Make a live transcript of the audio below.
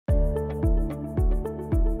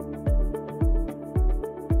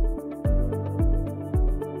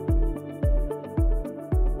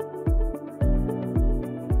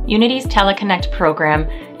Unity's Teleconnect program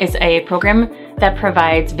is a program that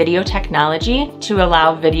provides video technology to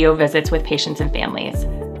allow video visits with patients and families.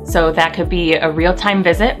 So that could be a real-time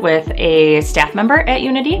visit with a staff member at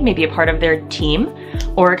Unity, maybe a part of their team,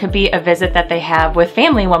 or it could be a visit that they have with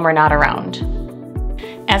family when we're not around.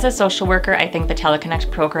 As a social worker, I think the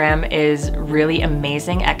Teleconnect program is really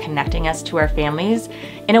amazing at connecting us to our families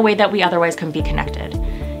in a way that we otherwise couldn't be connected.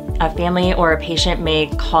 A family or a patient may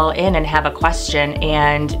call in and have a question,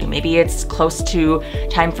 and maybe it's close to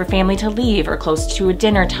time for family to leave or close to a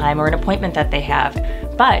dinner time or an appointment that they have.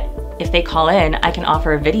 But if they call in, I can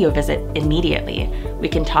offer a video visit immediately. We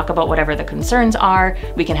can talk about whatever the concerns are.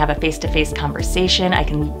 We can have a face-to-face conversation. I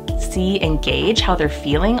can see and gauge how they're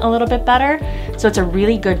feeling a little bit better. So it's a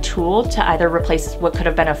really good tool to either replace what could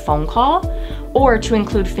have been a phone call or to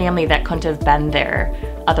include family that couldn't have been there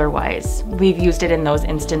otherwise. We've used it in those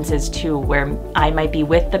instances too, where I might be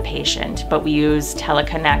with the patient, but we use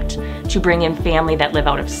Teleconnect to bring in family that live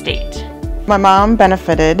out of state. My mom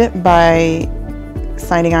benefited by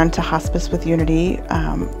signing on to Hospice with Unity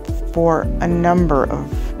for a number of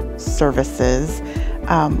services.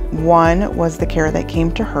 One was the care that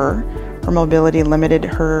came to her. Her mobility limited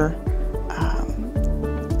her,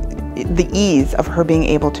 the ease of her being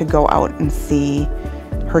able to go out and see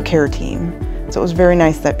her care team. So it was very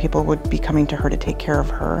nice that people would be coming to her to take care of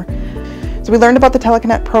her. So we learned about the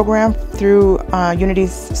Teleconnect program through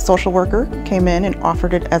Unity's social worker came in and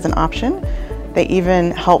offered it as an option. They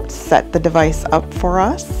even helped set the device up for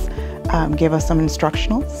us, gave us some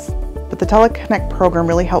instructionals. But the Teleconnect program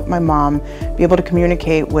really helped my mom be able to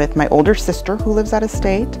communicate with my older sister who lives out of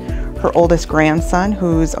state, her oldest grandson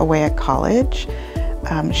who's away at college.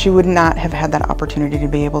 She would not have had that opportunity to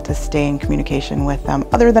be able to stay in communication with them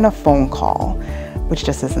other than a phone call, which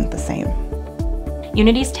just isn't the same.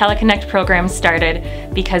 Unity's Teleconnect program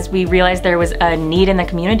started because we realized there was a need in the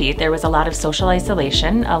community. There was a lot of social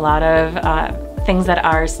isolation, a lot of things that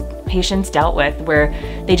our patients dealt with where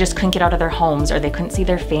they just couldn't get out of their homes or they couldn't see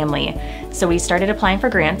their family. So we started applying for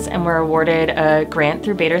grants and were awarded a grant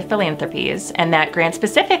through Bader Philanthropies, and that grant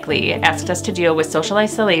specifically asked us to deal with social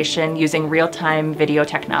isolation using real-time video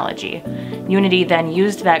technology. Unity then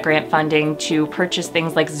used that grant funding to purchase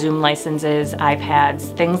things like Zoom licenses,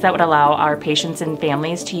 iPads, things that would allow our patients and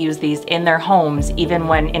families to use these in their homes even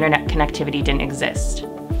when internet connectivity didn't exist.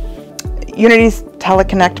 Unity's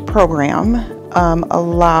Teleconnect program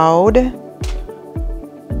allowed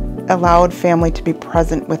family to be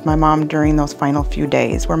present with my mom during those final few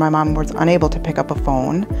days where my mom was unable to pick up a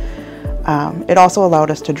phone. It also allowed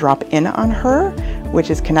us to drop in on her, which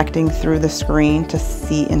is connecting through the screen to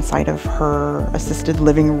see inside of her assisted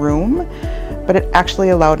living room. But it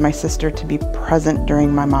actually allowed my sister to be present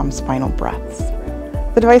during my mom's final breaths.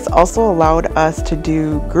 The device also allowed us to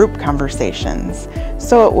do group conversations.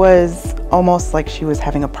 So it was almost like she was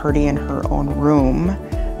having a party in her own room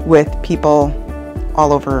with people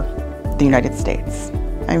all over the United States.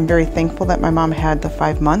 I'm very thankful that my mom had the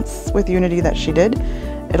 5 months with Unity that she did.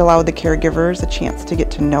 It allowed the caregivers a chance to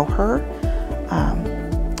get to know her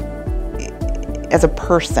as a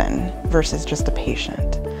person versus just a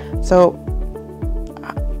patient. So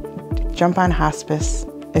jump on Hospice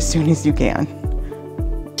as soon as you can.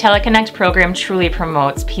 Teleconnect program truly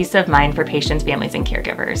promotes peace of mind for patients, families, and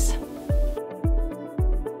caregivers.